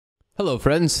Hello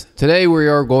friends, today we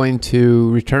are going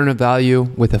to return a value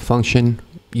with a function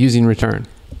using return.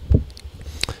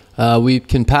 We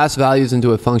can pass values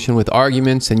into a function with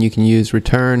arguments, and you can use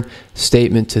return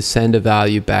statement to send a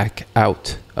value back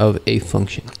out of a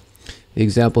function. The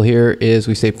example here is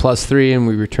we say +3 and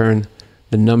we return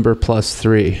the number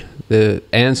 +3. The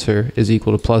answer is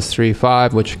equal to +3,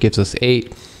 5, which gives us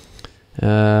 8.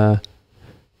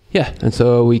 And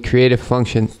so we create a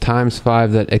function times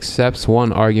 5 that accepts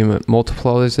one argument,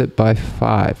 multiplies it by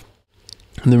 5,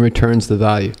 and then returns the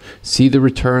value. See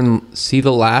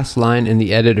the last line in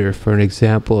the editor for an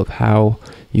example of how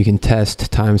you can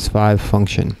test times 5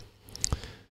 function.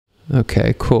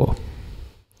 Okay, cool.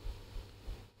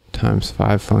 Times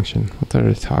 5 function. What are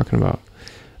they talking about?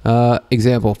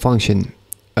 Example function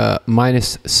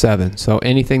 -7. So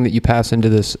anything that you pass into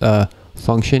this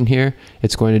function here,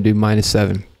 it's going to do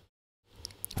 -7.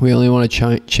 We only want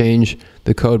to change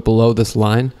the code below this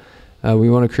line. We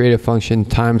want to create a function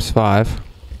times 5.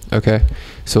 Okay,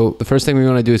 so the first thing we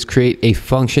want to do is create a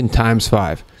function times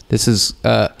 5. This is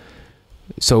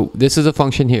this is a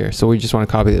function here. So we just want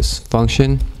to copy this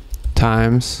function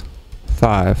times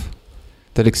 5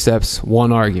 that accepts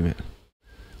one argument.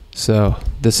 So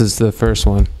this is the first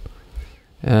one.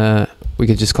 We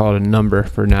could just call it a number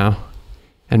for now,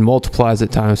 and multiplies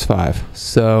it times 5.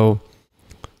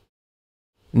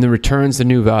 And then returns the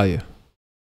new value.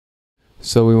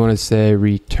 So we want to say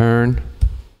return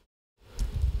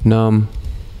num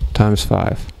times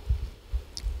 5.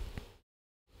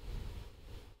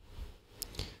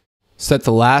 Set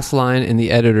the last line in the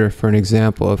editor for an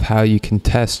example of how you can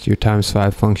test your times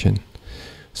 5 function.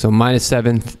 So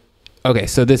 -7. Okay,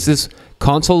 so this is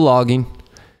console logging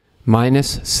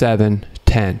 -7,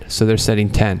 10. So they're setting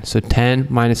 10. So 10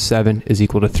 minus 7 is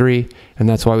equal to 3, and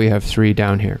that's why we have 3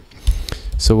 down here.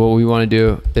 So what we want to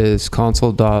do is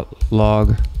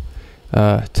console.log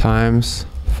times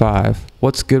 5.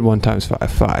 What's good 1 times 5?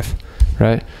 5,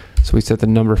 right? So we set the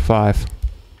number 5.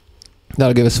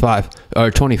 That'll give us 5,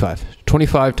 or 25.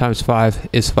 25 times 5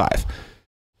 is 5.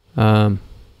 Oh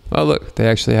look, they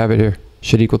actually have it here.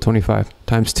 Should equal 25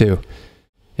 times 2.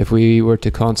 If we were to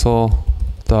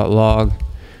console.log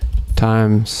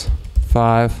times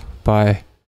 5 by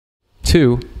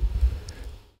 2,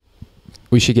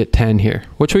 we should get 10 here,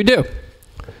 which we do.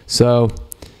 So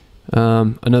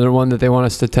another one that they want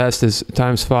us to test is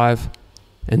times 5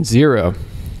 and 0.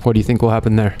 What do you think will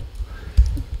happen there?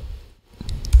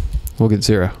 We'll get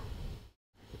 0.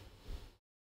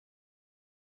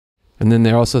 And then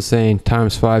they're also saying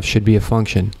times 5 should be a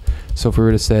function. So if we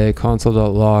were to say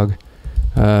console.log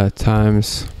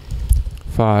times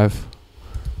 5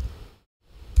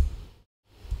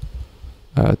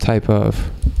 type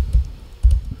of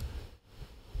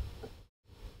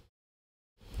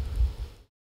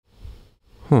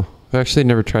I've actually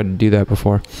never tried to do that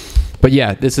before. But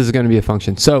yeah, this is going to be a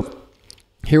function. So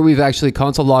here we've actually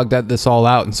console logged this all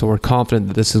out, and so we're confident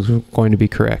that this is going to be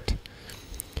correct.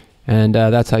 And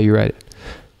that's how you write it.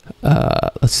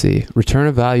 Let's see. Return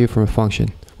a value from a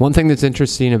function. One thing that's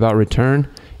interesting about return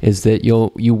is that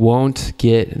you won't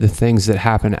get the things that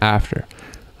happen after.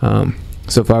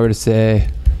 So if I were to say,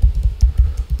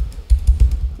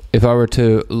 if I were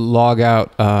to log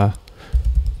out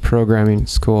programming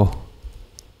school,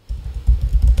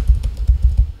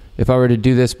 if I were to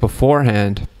do this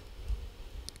beforehand,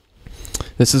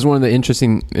 this is one of the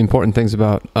interesting, important things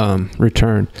about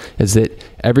return, is that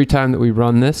every time that we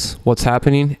run this, what's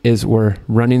happening is we're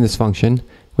running this function,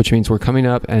 which means we're coming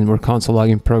up and we're console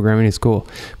logging programming is cool.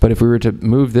 But if we were to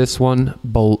move this one,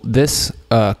 this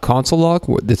console log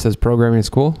that says programming is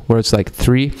cool, where it's like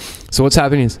 3, so what's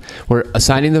happening is we're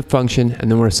assigning the function,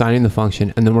 and then we're assigning the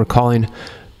function, and then we're calling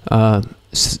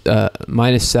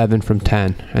 -7 from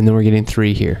 10, and then we're getting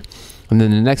 3 here. And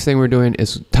then the next thing we're doing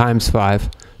is times 5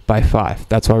 by 5.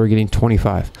 That's why we're getting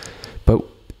 25. But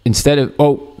instead of,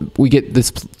 we get this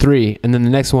 3, and then the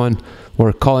next one,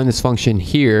 we're calling this function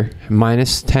here,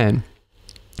 -10.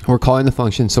 We're calling the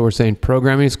function, so we're saying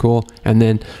programming is cool, and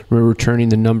then we're returning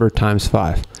the number times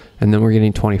 5, and then we're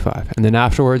getting 25. And then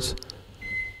afterwards,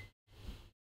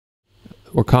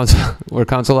 we're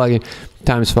console logging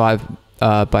times 5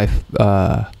 by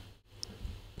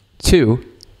 2,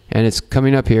 and it's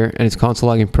coming up here, and it's console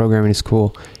logging programming is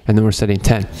cool, and then we're setting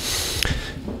 10.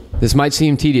 This might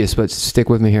seem tedious, but stick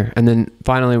with me here. And then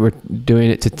finally we're doing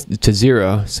it to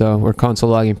 0, so we're console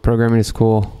logging programming is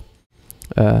cool,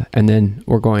 and then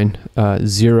we're going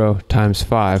 0 times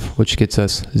 5, which gets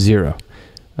us 0.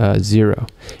 0.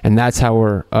 And that's how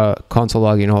we're console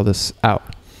logging all this out.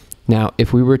 Now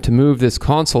if we were to move this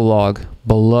console log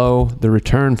below the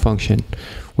return function,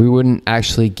 we wouldn't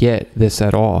actually get this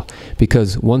at all,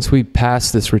 because once we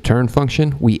pass this return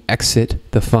function, we exit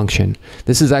the function.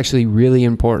 This is actually really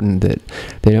important that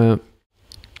they don't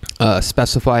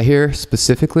specify here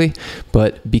specifically,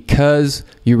 but because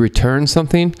you return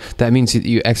something, that means that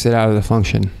you exit out of the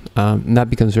function. And that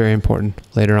becomes very important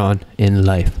later on in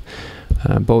life.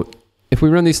 But if we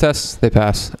run these tests, they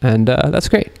pass, and that's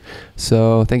great.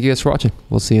 So thank you guys for watching.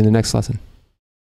 We'll see you in the next lesson.